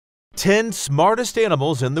10 smartest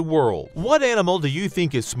animals in the world. What animal do you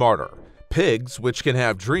think is smarter? Pigs, which can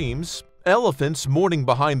have dreams, elephants mourning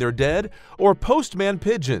behind their dead, or postman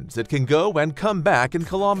pigeons that can go and come back in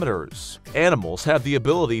kilometers? Animals have the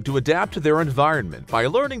ability to adapt to their environment by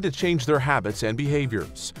learning to change their habits and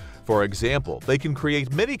behaviors. For example, they can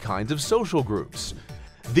create many kinds of social groups.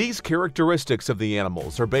 These characteristics of the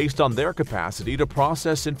animals are based on their capacity to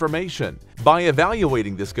process information. By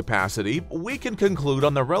evaluating this capacity, we can conclude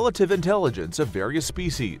on the relative intelligence of various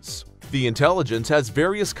species. The intelligence has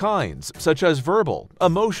various kinds, such as verbal,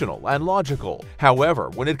 emotional, and logical. However,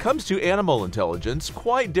 when it comes to animal intelligence,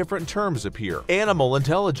 quite different terms appear. Animal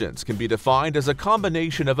intelligence can be defined as a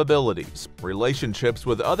combination of abilities, relationships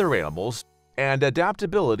with other animals, and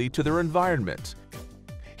adaptability to their environment.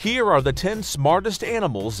 Here are the 10 smartest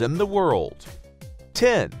animals in the world.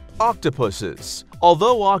 10. Octopuses.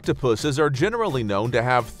 Although octopuses are generally known to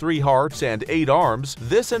have 3 hearts and 8 arms,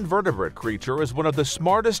 this invertebrate creature is one of the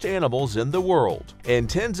smartest animals in the world. In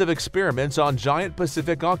tens of experiments on giant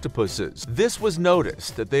Pacific octopuses, this was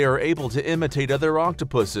noticed that they are able to imitate other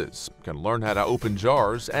octopuses, can learn how to open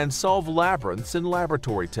jars, and solve labyrinths in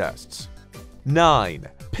laboratory tests. 9.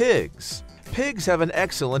 Pigs. Pigs have an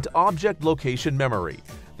excellent object location memory.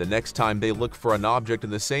 The next time they look for an object in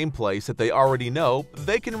the same place that they already know,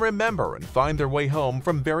 they can remember and find their way home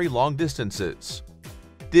from very long distances.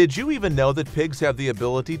 Did you even know that pigs have the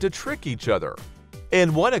ability to trick each other?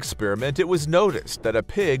 In one experiment, it was noticed that a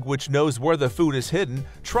pig which knows where the food is hidden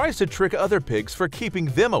tries to trick other pigs for keeping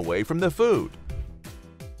them away from the food.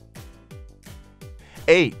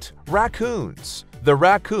 8. Raccoons. The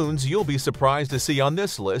raccoons you'll be surprised to see on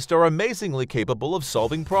this list are amazingly capable of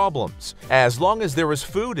solving problems. As long as there is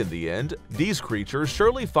food in the end, these creatures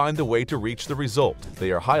surely find the way to reach the result.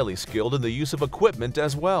 They are highly skilled in the use of equipment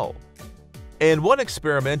as well. In one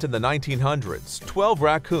experiment in the 1900s, 12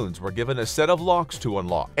 raccoons were given a set of locks to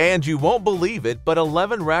unlock. And you won't believe it, but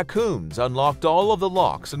 11 raccoons unlocked all of the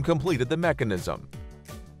locks and completed the mechanism.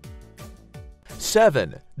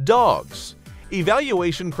 7. Dogs.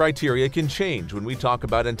 Evaluation criteria can change when we talk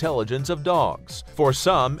about intelligence of dogs. For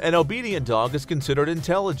some, an obedient dog is considered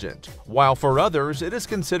intelligent, while for others, it is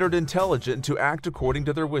considered intelligent to act according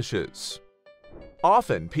to their wishes.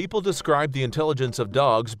 Often, people describe the intelligence of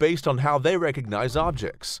dogs based on how they recognize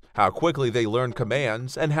objects, how quickly they learn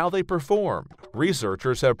commands, and how they perform.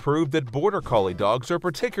 Researchers have proved that Border Collie dogs are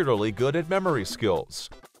particularly good at memory skills.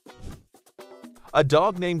 A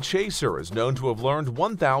dog named Chaser is known to have learned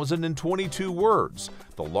 1,022 words,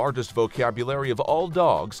 the largest vocabulary of all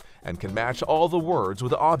dogs, and can match all the words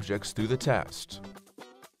with objects through the test.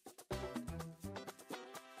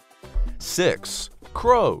 6.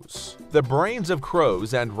 Crows. The brains of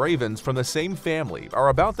crows and ravens from the same family are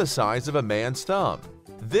about the size of a man's thumb.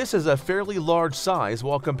 This is a fairly large size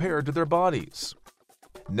while compared to their bodies.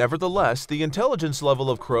 Nevertheless, the intelligence level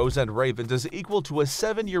of crows and ravens is equal to a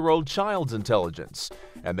 7-year-old child's intelligence,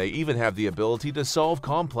 and they even have the ability to solve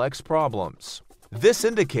complex problems. This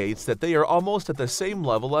indicates that they are almost at the same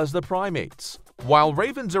level as the primates. While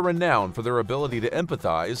ravens are renowned for their ability to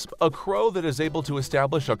empathize, a crow that is able to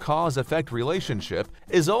establish a cause-effect relationship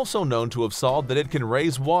is also known to have solved that it can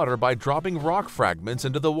raise water by dropping rock fragments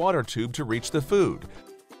into the water tube to reach the food,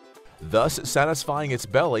 thus satisfying its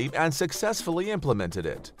belly, and successfully implemented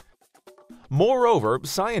it. Moreover,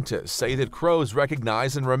 scientists say that crows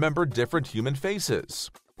recognize and remember different human faces.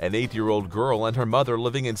 An 8-year-old girl and her mother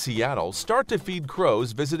living in Seattle start to feed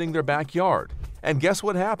crows visiting their backyard. And guess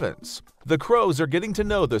what happens? The crows are getting to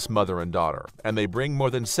know this mother and daughter, and they bring more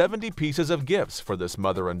than 70 pieces of gifts for this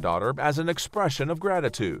mother and daughter as an expression of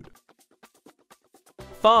gratitude.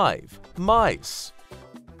 5. Mice.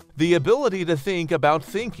 The ability to think about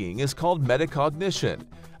thinking is called metacognition.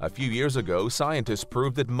 A few years ago, scientists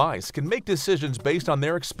proved that mice can make decisions based on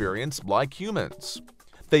their experience like humans.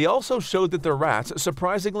 They also showed that the rats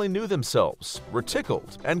surprisingly knew themselves, were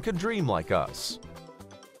tickled, and could dream like us.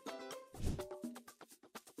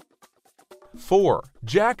 4.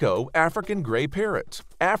 Jacko African Gray Parrot.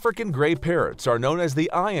 African gray parrots are known as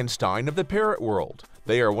the Einstein of the parrot world.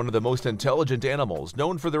 They are one of the most intelligent animals,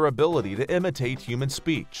 known for their ability to imitate human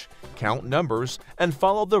speech, count numbers, and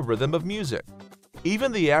follow the rhythm of music.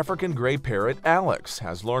 Even the African gray parrot Alex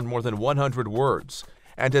has learned more than 100 words,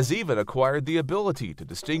 and has even acquired the ability to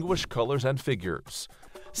distinguish colors and figures.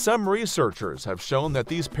 Some researchers have shown that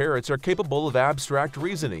these parrots are capable of abstract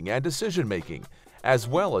reasoning and decision-making, as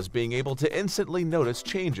well as being able to instantly notice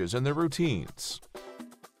changes in their routines.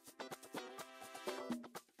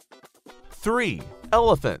 3.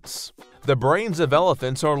 Elephants. The brains of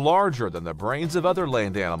elephants are larger than the brains of other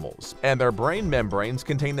land animals, and their brain membranes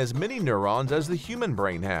contain as many neurons as the human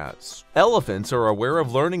brain has. Elephants are aware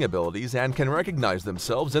of learning abilities and can recognize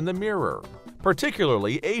themselves in the mirror.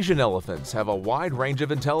 Particularly, Asian elephants have a wide range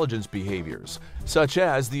of intelligence behaviors, such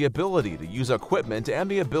as the ability to use equipment and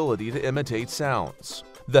the ability to imitate sounds.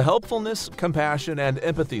 The helpfulness, compassion, and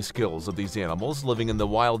empathy skills of these animals living in the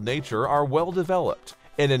wild nature are well developed.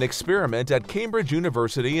 In an experiment at Cambridge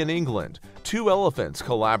University in England, 2 elephants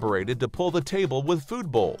collaborated to pull the table with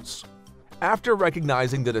food bowls. After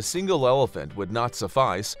recognizing that a single elephant would not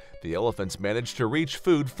suffice, the elephants managed to reach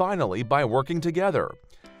food finally by working together.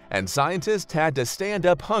 And scientists had to stand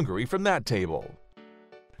up hungry from that table.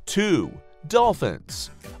 2. Dolphins.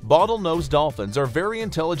 Bottlenose dolphins are very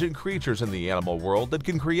intelligent creatures in the animal world that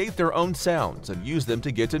can create their own sounds and use them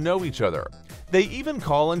to get to know each other. They even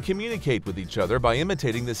call and communicate with each other by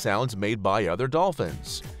imitating the sounds made by other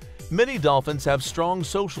dolphins. Many dolphins have strong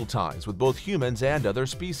social ties with both humans and other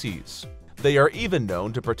species. They are even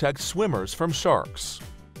known to protect swimmers from sharks.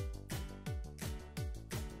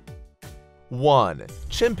 1.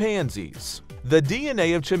 Chimpanzees. The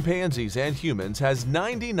DNA of chimpanzees and humans has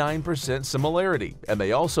 99% similarity, and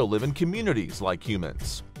they also live in communities like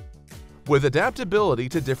humans. With adaptability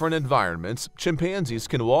to different environments, chimpanzees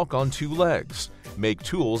can walk on 2 legs, make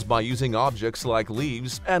tools by using objects like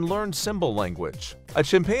leaves, and learn symbol language. A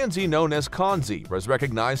chimpanzee known as Kanzi was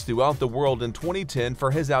recognized throughout the world in 2010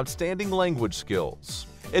 for his outstanding language skills.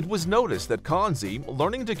 It was noticed that Kanzi,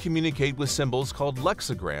 learning to communicate with symbols called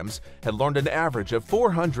lexicograms, had learned an average of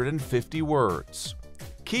 450 words.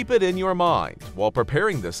 Keep it in your mind, while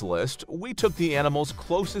preparing this list, we took the animals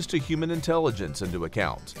closest to human intelligence into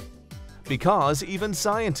account. Because even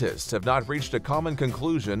scientists have not reached a common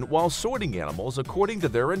conclusion while sorting animals according to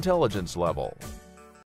their intelligence level.